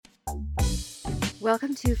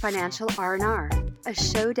Welcome to Financial R&R, a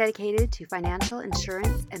show dedicated to financial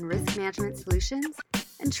insurance and risk management solutions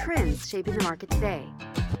and trends shaping the market today.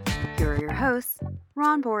 Here are your hosts,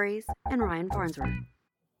 Ron Borys and Ryan Farnsworth.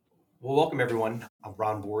 Well, welcome everyone. I'm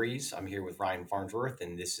Ron Borys. I'm here with Ryan Farnsworth,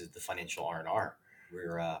 and this is the Financial R&R.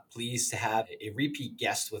 We're pleased to have a repeat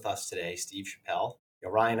guest with us today, Steve Shappell.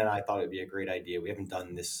 Ryan and I thought it'd be a great idea. We haven't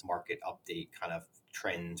done this market update kind of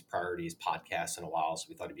trends, priorities, podcast in a while, so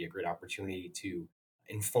we thought it'd be a great opportunity to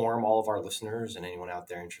inform all of our listeners and anyone out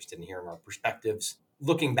there interested in hearing our perspectives.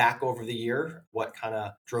 Looking back over the year, what kind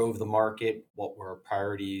of drove the market? What were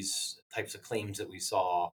priorities, types of claims that we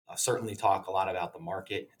saw? Certainly talk a lot about the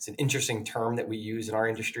market. It's an interesting term that we use in our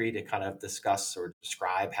industry to kind of discuss or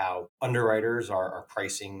describe how underwriters are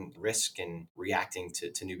pricing risk and reacting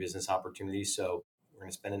to new business opportunities. So we're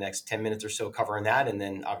going to spend the next 10 minutes or so covering that, and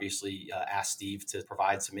then obviously ask Steve to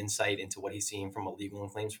provide some insight into what he's seeing from a legal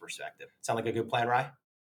and claims perspective. Sound like a good plan, Ryan?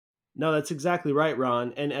 No, that's exactly right,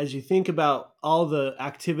 Ron. And as you think about all the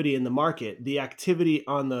activity in the market, the activity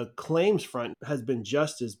on the claims front has been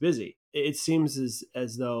just as busy. It seems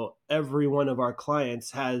as though every one of our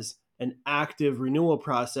clients has an active renewal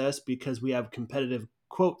process because we have competitive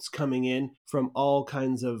quotes coming in from all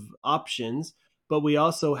kinds of options, but we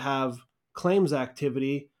also have claims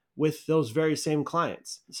activity with those very same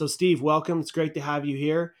clients. So Steve, welcome. It's great to have you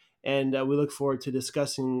here. And we look forward to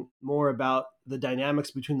discussing more about the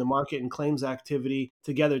dynamics between the market and claims activity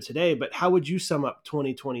together today. But how would you sum up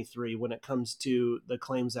 2023 when it comes to the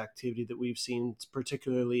claims activity that we've seen,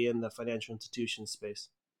 particularly in the financial institution space?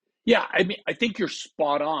 Yeah, I mean, I think you're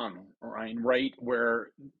spot on, Ryan, right?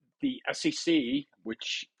 Where the SEC,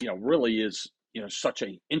 which, really is, such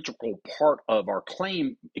an integral part of our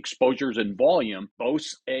claim exposures and volume,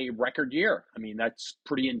 boasts a record year. I mean, that's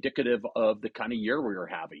pretty indicative of the kind of year we were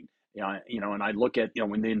having. And I look at,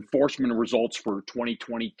 when the enforcement results for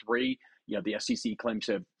 2023, the SEC claims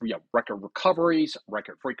have record recoveries,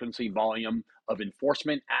 record frequency, volume of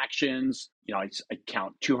enforcement actions. I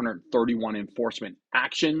count 231 enforcement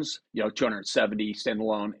actions, 270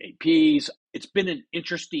 standalone APs. It's been an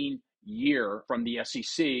interesting year from the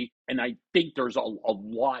SEC, and I think there's a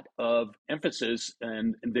lot of emphasis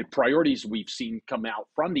and the priorities we've seen come out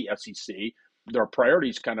from the SEC. Their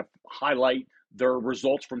priorities kind of highlight their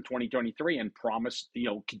results from 2023 and promise,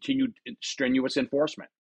 continued strenuous enforcement.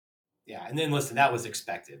 Yeah, and then listen, that was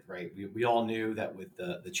expected, right? We all knew that with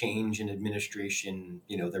the change in administration,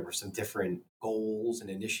 there were some different goals and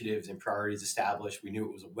initiatives and priorities established. We knew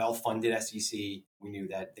it was a well-funded SEC. We knew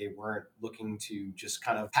that they weren't looking to just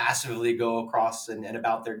kind of passively go across and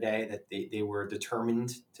about their day, that they were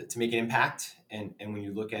determined to make an impact. And when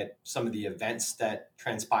you look at some of the events that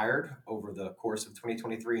transpired over the course of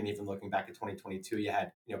 2023, and even looking back at 2022, you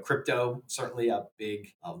had, crypto, certainly a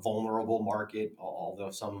big vulnerable market,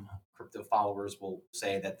 although some crypto followers will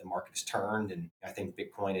say that the market has turned, and I think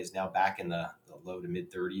Bitcoin is now back in the low to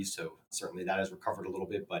mid 30s. So certainly that has recovered a little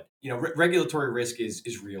bit, but regulatory risk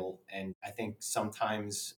is real, and I think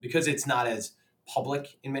sometimes because it's not as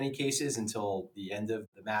public in many cases until the end of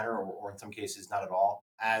the matter, or in some cases not at all,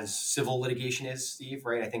 as civil litigation is, Steve,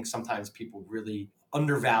 right? I think sometimes people really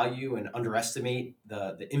undervalue and underestimate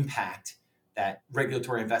the impact that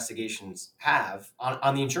regulatory investigations have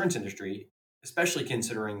on the insurance industry, especially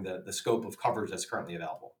considering the scope of coverage that's currently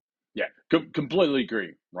available. Yeah, completely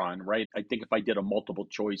agree, Ron, right? I think if I did a multiple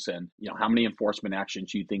choice and, how many enforcement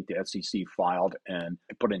actions you think the SEC filed, and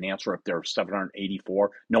I put an answer up there,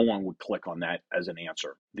 784, no one would click on that as an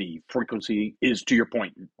answer. The frequency is, to your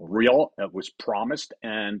point, real. It was promised,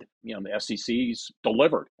 and, the SEC's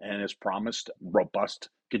delivered and has promised robust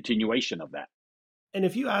continuation of that. And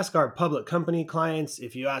if you ask our public company clients,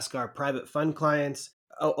 if you ask our private fund clients,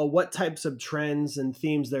 what types of trends and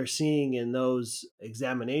themes they're seeing in those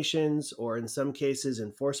examinations, or in some cases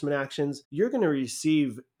enforcement actions, you're going to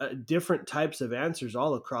receive different types of answers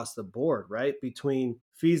all across the board, right? Between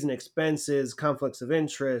fees and expenses, conflicts of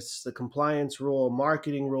interest, the compliance rule,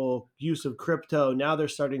 marketing rule, use of crypto. Now they're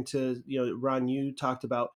starting to, Ron, you talked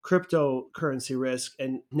about cryptocurrency risk,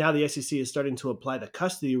 and now the SEC is starting to apply the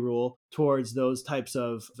custody rule towards those types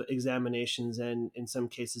of examinations, and in some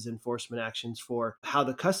cases enforcement actions for how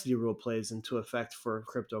the custody rule plays into effect for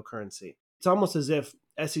cryptocurrency. It's almost as if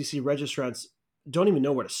SEC registrants don't even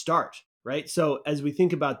know where to start, right? So as we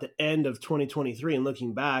think about the end of 2023 and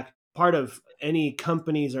looking back, part of any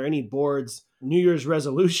company's or any board's New Year's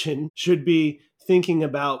resolution should be thinking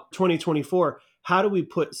about 2024. How do we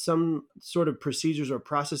put some sort of procedures or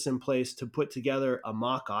process in place to put together a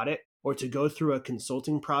mock audit or to go through a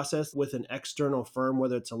consulting process with an external firm,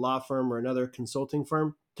 whether it's a law firm or another consulting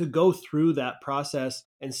firm, to go through that process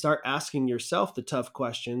and start asking yourself the tough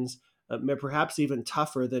questions, perhaps even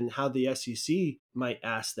tougher than how the SEC might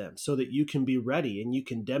ask them, so that you can be ready and you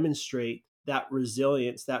can demonstrate that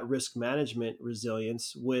resilience, that risk management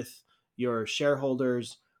resilience with your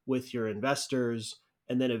shareholders, with your investors,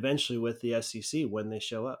 and then eventually with the SEC when they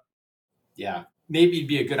show up. Yeah, maybe it'd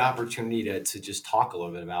be a good opportunity to just talk a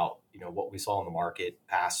little bit about, what we saw in the market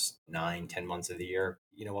past 9, 10 months of the year.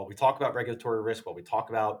 While we talk about regulatory risk, while we talk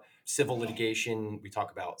about civil litigation, we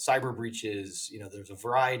talk about cyber breaches, there's a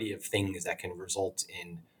variety of things that can result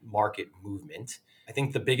in market movement. I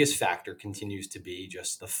think the biggest factor continues to be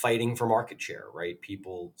just the fighting for market share, right?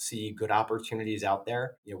 People see good opportunities out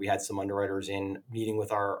there. We had some underwriters in meeting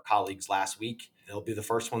with our colleagues last week. They'll be the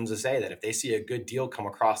first ones to say that if they see a good deal come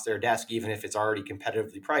across their desk, even if it's already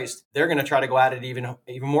competitively priced, they're going to try to go at it even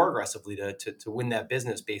more aggressively to win that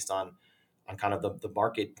business based on kind of the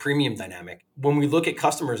market premium dynamic. When we look at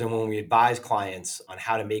customers and when we advise clients on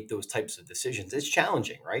how to make those types of decisions, it's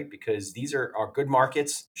challenging, right? Because these are good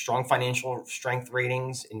markets, strong financial strength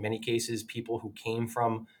ratings. In many cases, people who came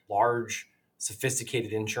from large,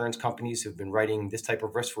 sophisticated insurance companies who've been writing this type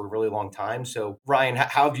of risk for a really long time. So, Ryan,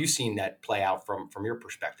 how have you seen that play out from your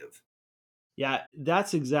perspective? Yeah,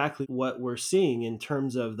 that's exactly what we're seeing in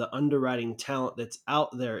terms of the underwriting talent that's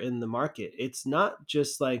out there in the market. It's not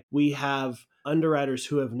just like we have underwriters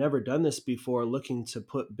who have never done this before looking to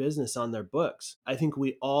put business on their books. I think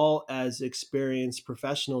we all, as experienced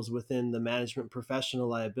professionals within the management professional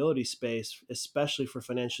liability space, especially for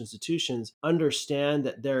financial institutions, understand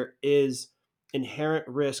that there is inherent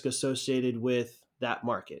risk associated with that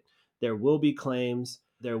market. There will be claims,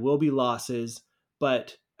 there will be losses,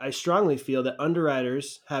 but I strongly feel that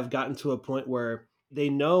underwriters have gotten to a point where they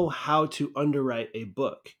know how to underwrite a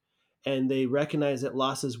book and they recognize that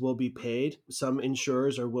losses will be paid. Some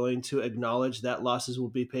insurers are willing to acknowledge that losses will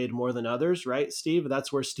be paid more than others, right, Steve?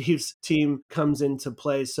 That's where Steve's team comes into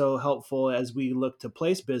play, so helpful as we look to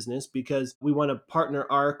place business, because we want to partner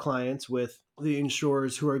our clients with the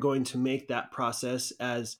insurers who are going to make that process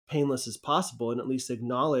as painless as possible and at least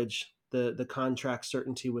acknowledge the contract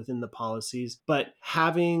certainty within the policies. But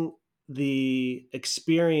having the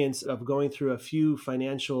experience of going through a few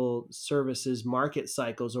financial services market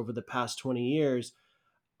cycles over the past 20 years,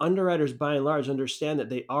 underwriters by and large understand that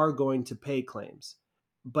they are going to pay claims.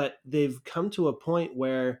 But they've come to a point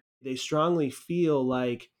where they strongly feel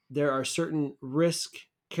like there are certain risk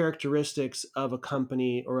characteristics of a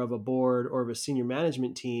company or of a board or of a senior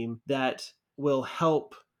management team that will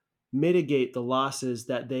help mitigate the losses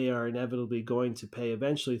that they are inevitably going to pay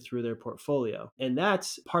eventually through their portfolio. And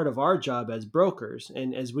that's part of our job as brokers.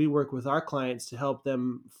 And as we work with our clients to help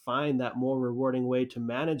them find that more rewarding way to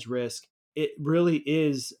manage risk, it really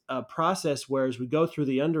is a process where, as we go through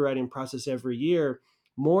the underwriting process every year,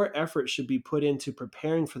 more effort should be put into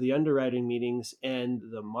preparing for the underwriting meetings and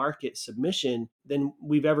the market submission than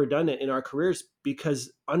we've ever done it in our careers,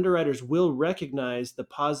 because underwriters will recognize the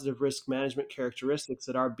positive risk management characteristics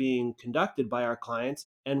that are being conducted by our clients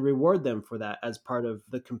and reward them for that as part of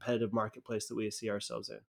the competitive marketplace that we see ourselves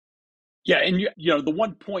in. Yeah, and the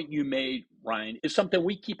one point you made, Ryan, is something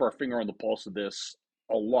we keep our finger on the pulse of this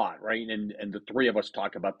a lot, right? And the three of us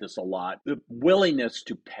talk about this a lot. The willingness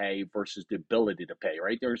to pay versus the ability to pay,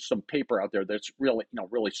 right? There's some paper out there that's really,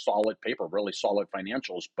 really solid paper, really solid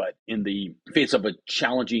financials, but in the face of a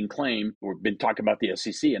challenging claim, we've been talking about the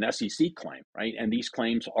SEC, an SEC claim, right? And these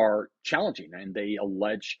claims are challenging and they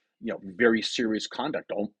allege very serious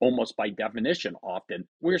conduct, almost by definition. Often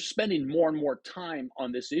we're spending more and more time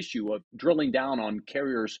on this issue of drilling down on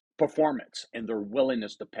carriers' performance and their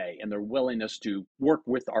willingness to pay and their willingness to work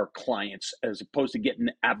with our clients, as opposed to getting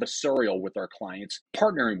adversarial with our clients,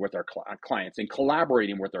 partnering with our clients and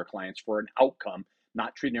collaborating with our clients for an outcome,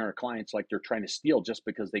 not treating our clients like they're trying to steal just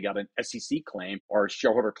because they got an SEC claim or a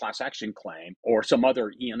shareholder class action claim or some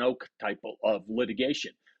other E&O type of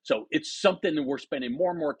litigation. So it's something that we're spending more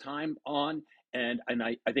and more time on. And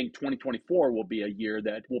I think 2024 will be a year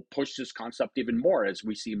that will push this concept even more as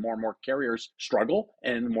we see more and more carriers struggle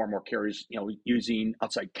and more carriers, using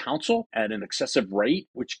outside counsel at an excessive rate,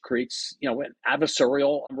 which creates, an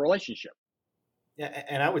adversarial relationship. Yeah,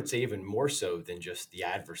 and I would say even more so than just the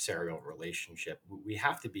adversarial relationship. We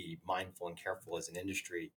have to be mindful and careful as an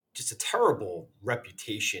industry. Just a terrible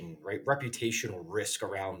reputation, right? Reputational risk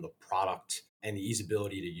around the product and the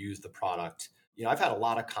easeability to use the product. I've had a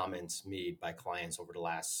lot of comments made by clients over the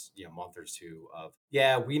last month or two of,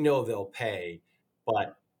 yeah, we know they'll pay,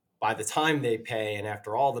 but by the time they pay and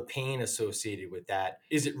after all the pain associated with that,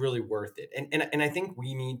 is it really worth it? And I think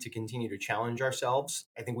we need to continue to challenge ourselves.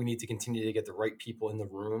 I think we need to continue to get the right people in the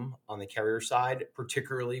room on the carrier side,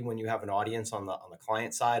 particularly when you have an audience on the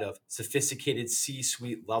client side of sophisticated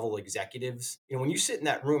C-suite level executives. When you sit in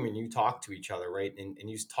that room and you talk to each other, right, and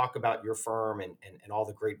you talk about your firm and all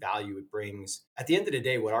the great value it brings, at the end of the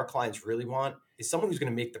day, what our clients really want is someone who's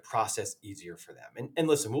going to make the process easier for them. And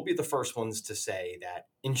listen, we'll be the first ones to say that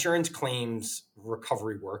insurance claims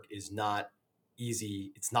recovery work is not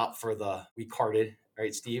easy. It's not for the weak-hearted,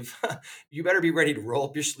 right, Steve? You better be ready to roll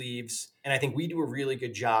up your sleeves. And I think we do a really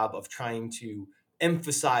good job of trying to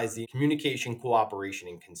emphasize the communication, cooperation,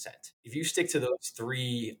 and consent. If you stick to those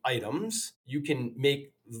three items, you can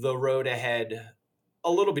make the road ahead a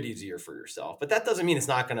little bit easier for yourself. But that doesn't mean it's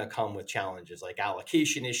not going to come with challenges like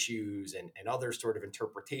allocation issues and other sort of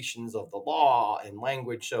interpretations of the law and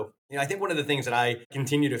language. So, I think one of the things that I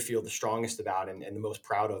continue to feel the strongest about and the most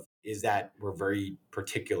proud of is that we're very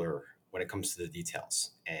particular when it comes to the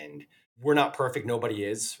details. And we're not perfect. Nobody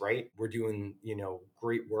is, right? We're doing,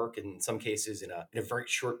 great work in some cases in a very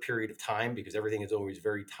short period of time because everything is always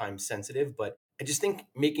very time sensitive. But I just think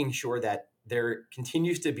making sure that there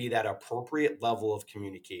continues to be that appropriate level of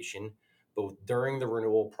communication, both during the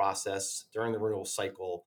renewal process, during the renewal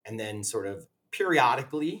cycle, and then sort of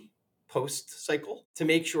periodically post cycle to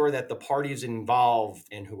make sure that the parties involved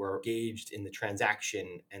and who are engaged in the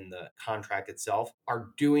transaction and the contract itself are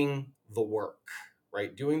doing the work,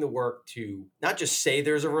 right? Doing the work to not just say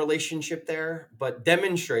there's a relationship there, but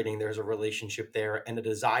demonstrating there's a relationship there and a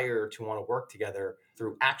desire to want to work together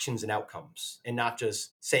through actions and outcomes and not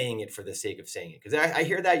just saying it for the sake of saying it. Because I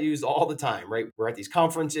hear that used all the time, right? We're at these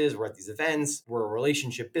conferences, we're at these events, we're a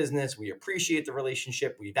relationship business. We appreciate the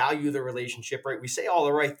relationship. We value the relationship, right? We say all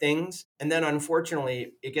the right things. And then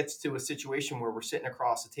unfortunately, it gets to a situation where we're sitting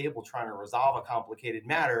across the table trying to resolve a complicated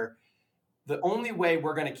matter. The only way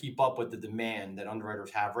we're going to keep up with the demand that underwriters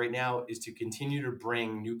have right now is to continue to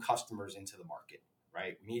bring new customers into the market,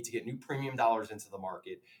 right? We need to get new premium dollars into the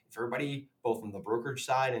market. If everybody, both on the brokerage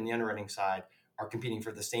side and the underwriting side, are competing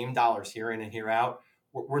for the same dollars here in and here out,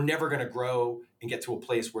 we're never going to grow and get to a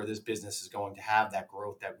place where this business is going to have that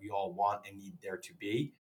growth that we all want and need there to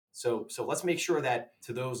be. So let's make sure that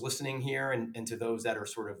to those listening here and to those that are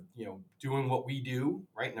sort of, doing what we do,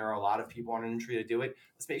 right? And there are a lot of people on an industry that do it.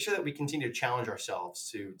 Let's make sure that we continue to challenge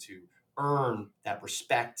ourselves to earn that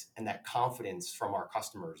respect and that confidence from our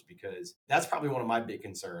customers, because that's probably one of my big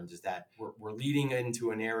concerns is that we're leading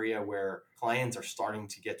into an area where clients are starting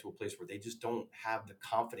to get to a place where they just don't have the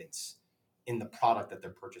confidence in the product that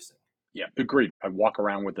they're purchasing. Yeah, agreed. I walk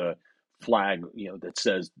around with a flag, that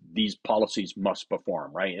says these policies must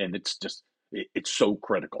perform, right? And it's so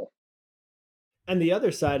critical. And the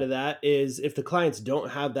other side of that is if the clients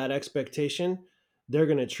don't have that expectation, they're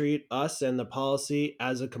going to treat us and the policy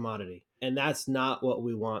as a commodity. And that's not what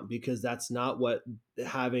we want, because that's not what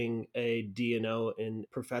having a D&O and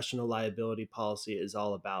professional liability policy is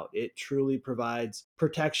all about. It truly provides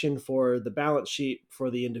protection for the balance sheet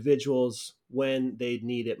for the individuals when they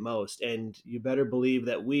need it most. And you better believe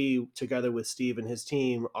that we, together with Steve and his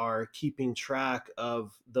team, are keeping track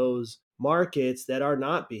of those markets that are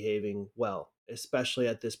not behaving well, especially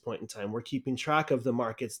at this point in time. We're keeping track of the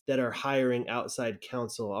markets that are hiring outside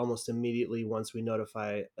counsel almost immediately once we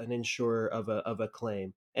notify an insurer of a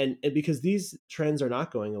claim. And because these trends are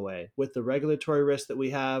not going away with the regulatory risk that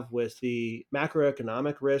we have, with the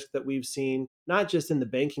macroeconomic risk that we've seen, not just in the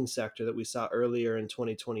banking sector that we saw earlier in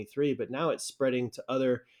 2023, but now it's spreading to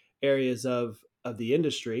other areas of the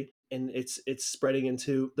industry. And it's spreading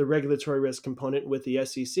into the regulatory risk component with the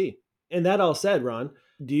SEC. And that all said, Ron,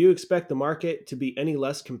 do you expect the market to be any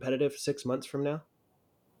less competitive 6 months from now?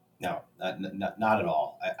 No, not at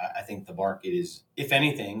all. I think the market is, if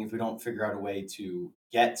anything, if we don't figure out a way to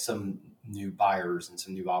get some new buyers and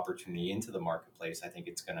some new opportunity into the marketplace, I think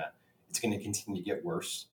it's gonna continue to get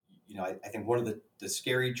worse. I think one of the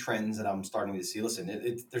scary trends that I'm starting to see, listen,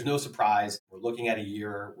 there's no surprise. We're looking at a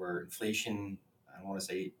year where inflation, I don't want to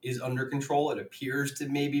say is under control. It appears to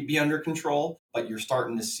maybe be under control, but you're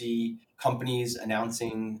starting to see companies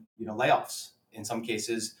announcing, layoffs. In some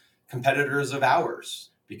cases, competitors of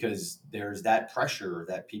ours, because there's that pressure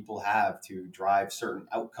that people have to drive certain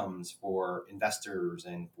outcomes for investors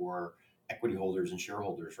and for equity holders and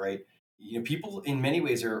shareholders, right? People in many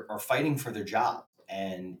ways are fighting for their job.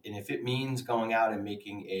 And if it means going out and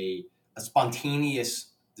making a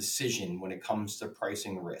spontaneous decision when it comes to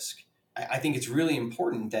pricing risk, I think it's really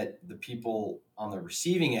important that the people on the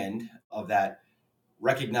receiving end of that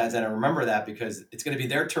recognize that and remember that, because it's going to be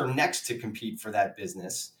their turn next to compete for that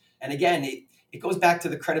business. And again, it goes back to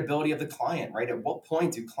the credibility of the client, right? At what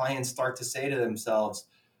point do clients start to say to themselves,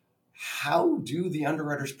 how do the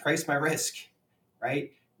underwriters price my risk,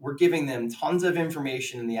 right? We're giving them tons of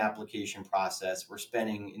information in the application process. We're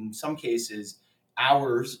spending, in some cases,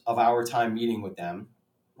 hours of our time meeting with them.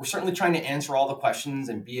 We're certainly trying to answer all the questions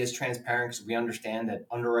and be as transparent because we understand that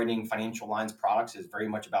underwriting financial lines products is very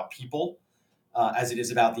much about people as it is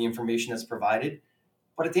about the information that's provided.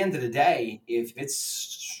 But at the end of the day, if it's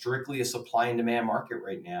strictly a supply and demand market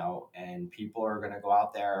right now, and people are going to go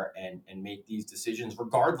out there and make these decisions,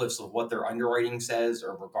 regardless of what their underwriting says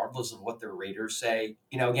or regardless of what their raters say,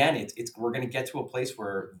 again, it's we're going to get to a place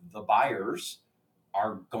where the buyers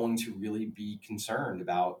are going to really be concerned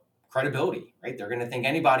about credibility, right? They're going to think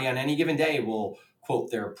anybody on any given day will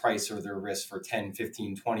quote their price or their risk for 10,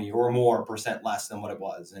 15, 20 or more percent less than what it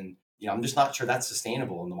was. And, I'm just not sure that's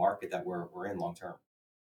sustainable in the market that we're in long term.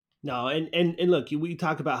 No, and look, we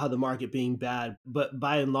talk about how the market being bad, but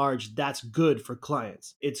by and large, that's good for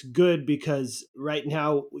clients. It's good because right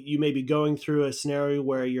now you may be going through a scenario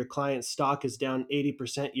where your client's stock is down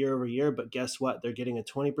 80% year over year, but guess what? They're getting a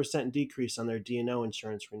 20% decrease on their D&O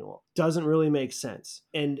insurance renewal. Doesn't really make sense.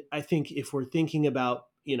 And I think if we're thinking about,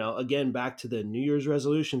 again, back to the New Year's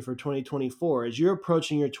resolution for 2024, as you're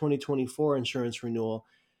approaching your 2024 insurance renewal,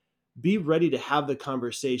 be ready to have the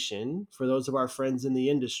conversation for those of our friends in the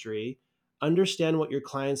industry. Understand what your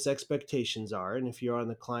client's expectations are. And if you're on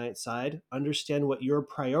the client side, understand what your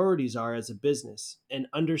priorities are as a business and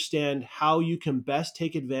understand how you can best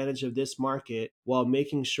take advantage of this market while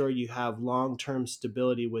making sure you have long-term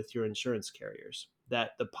stability with your insurance carriers,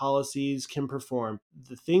 that the policies can perform.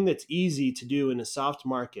 The thing that's easy to do in a soft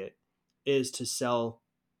market is to sell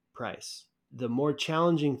price. The more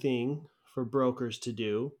challenging thing for brokers to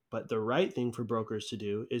do, but the right thing for brokers to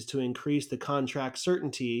do, is to increase the contract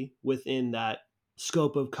certainty within that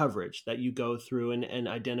scope of coverage that you go through and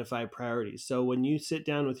identify priorities. So when you sit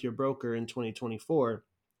down with your broker in 2024,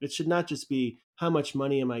 it should not just be how much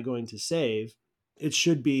money am I going to save? It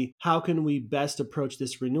should be how can we best approach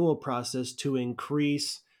this renewal process to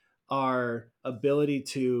increase our ability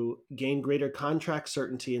to gain greater contract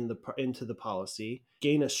certainty into the policy,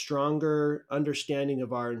 gain a stronger understanding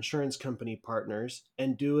of our insurance company partners,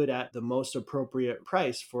 and do it at the most appropriate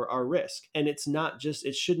price for our risk. And it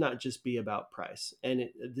should not just be about price. And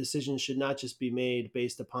decisions should not just be made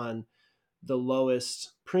based upon the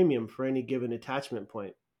lowest premium for any given attachment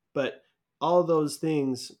point. But all those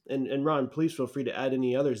things, and Ron, please feel free to add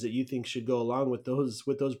any others that you think should go along with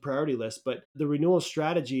those priority lists. But the renewal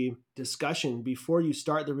strategy discussion before you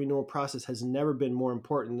start the renewal process has never been more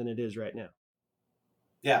important than it is right now.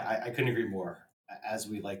 Yeah, I couldn't agree more. As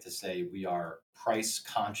we like to say, we are price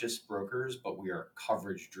conscious brokers, but we are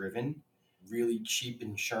coverage driven. Really cheap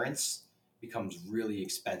insurance becomes really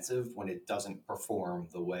expensive when it doesn't perform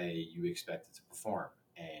the way you expect it to perform.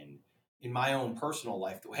 And in my own personal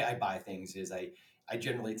life, the way I buy things is I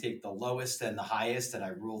generally take the lowest and the highest and I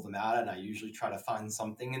rule them out, and I usually try to find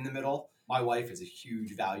something in the middle. My wife is a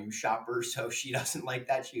huge value shopper, so she doesn't like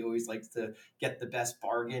that. She always likes to get the best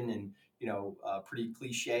bargain. And pretty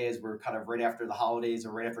cliche as we're kind of right after the holidays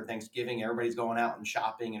or right after Thanksgiving, everybody's going out and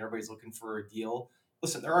shopping and everybody's looking for a deal.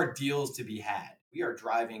 Listen, there are deals to be had. We are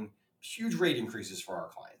driving huge rate increases for our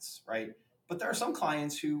clients, right? But there are some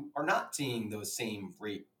clients who are not seeing those same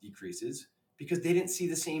rate decreases because they didn't see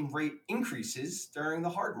the same rate increases during the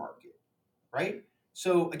hard market, right?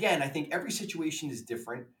 So again, I think every situation is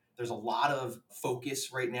different. There's a lot of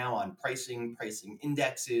focus right now on pricing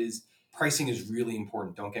indexes. Pricing is really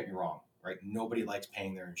important, don't get me wrong, right? Nobody likes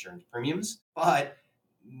paying their insurance premiums, but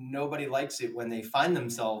nobody likes it when they find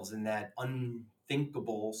themselves in that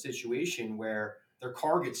unthinkable situation where their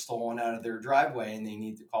car gets stolen out of their driveway and they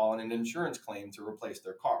need to call in an insurance claim to replace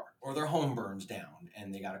their car, or their home burns down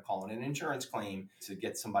and they got to call in an insurance claim to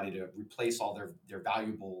get somebody to replace all their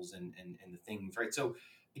valuables and the things, right? So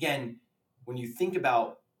again, when you think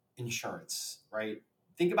about insurance, right,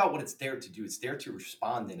 think about what it's there to do. It's there to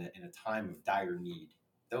respond in a time of dire need.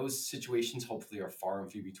 Those situations hopefully are far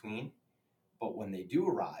and few between, but when they do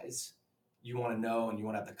arise, you want to know and you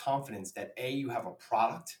want to have the confidence that A, you have a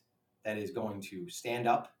product that is going to stand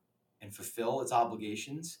up and fulfill its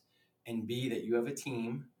obligations, and B, that you have a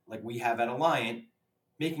team like we have at Alliant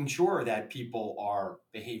making sure that people are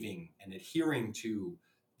behaving and adhering to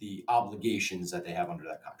the obligations that they have under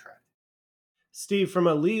that contract. Steve, from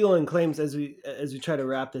a legal and claims, as we try to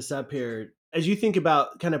wrap this up here, as you think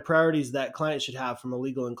about kind of priorities that clients should have from a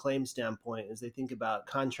legal and claim standpoint, as they think about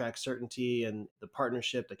contract certainty and the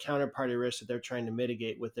partnership, the counterparty risk that they're trying to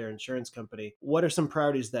mitigate with their insurance company, what are some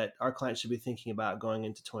priorities that our clients should be thinking about going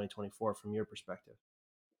into 2024 from your perspective?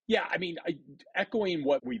 Yeah, I mean, echoing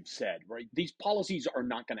what we've said, right? These policies are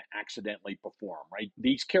not going to accidentally perform, right?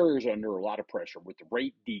 These carriers are under a lot of pressure with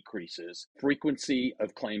rate decreases, frequency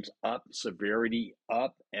of claims up, severity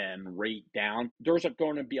up, and rate down. There's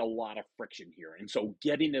going to be a lot of friction here. And so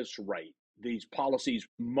getting this right, these policies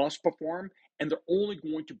must perform, and they're only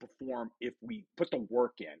going to perform if we put the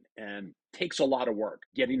work in, and takes a lot of work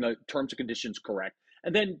getting the terms and conditions correct,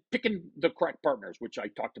 and then picking the correct partners, which I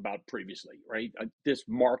talked about previously, right? This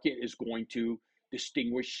market is going to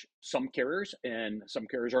distinguish some carriers, and some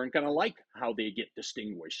carriers aren't going to like how they get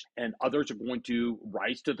distinguished, and others are going to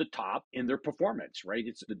rise to the top in their performance, right?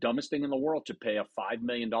 It's the dumbest thing in the world to pay a $5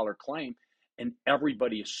 million claim, and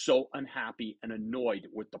everybody is so unhappy and annoyed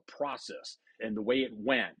with the process and the way it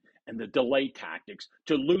went and the delay tactics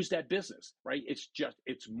to lose that business, right? It's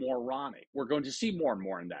moronic. We're going to see more and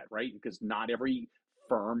more in that, right? Because not every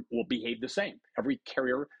firm will behave the same. Every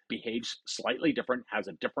carrier behaves slightly different, has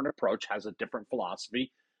a different approach, has a different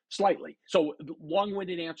philosophy, slightly. So,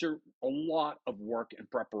 long-winded answer, a lot of work and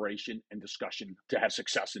preparation and discussion to have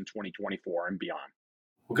success in 2024 and beyond.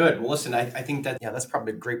 Well, good. Well, listen, I think that, that's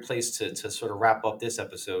probably a great place to sort of wrap up this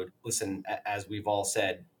episode. Listen, as we've all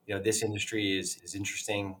said, this industry is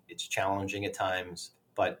interesting. It's challenging at times,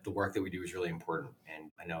 but the work that we do is really important.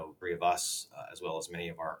 And I know three of us, as well as many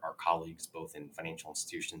of our colleagues, both in financial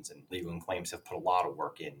institutions and legal and claims, have put a lot of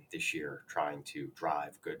work in this year trying to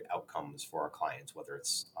drive good outcomes for our clients, whether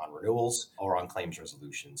it's on renewals or on claims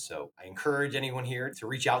resolution. So I encourage anyone here to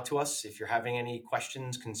reach out to us if you're having any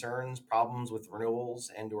questions, concerns, problems with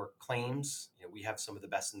renewals and or claims. We have some of the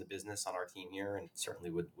best in the business on our team here, and certainly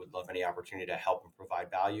would love any opportunity to help and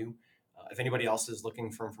provide value. If anybody else is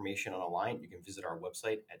looking for information on Alliant, you can visit our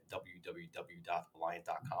website at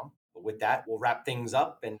www.alliant.com. But with that, we'll wrap things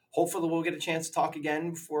up, and hopefully we'll get a chance to talk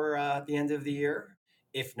again before the end of the year.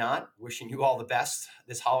 If not, wishing you all the best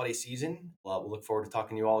this holiday season. We'll look forward to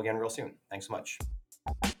talking to you all again real soon. Thanks so much.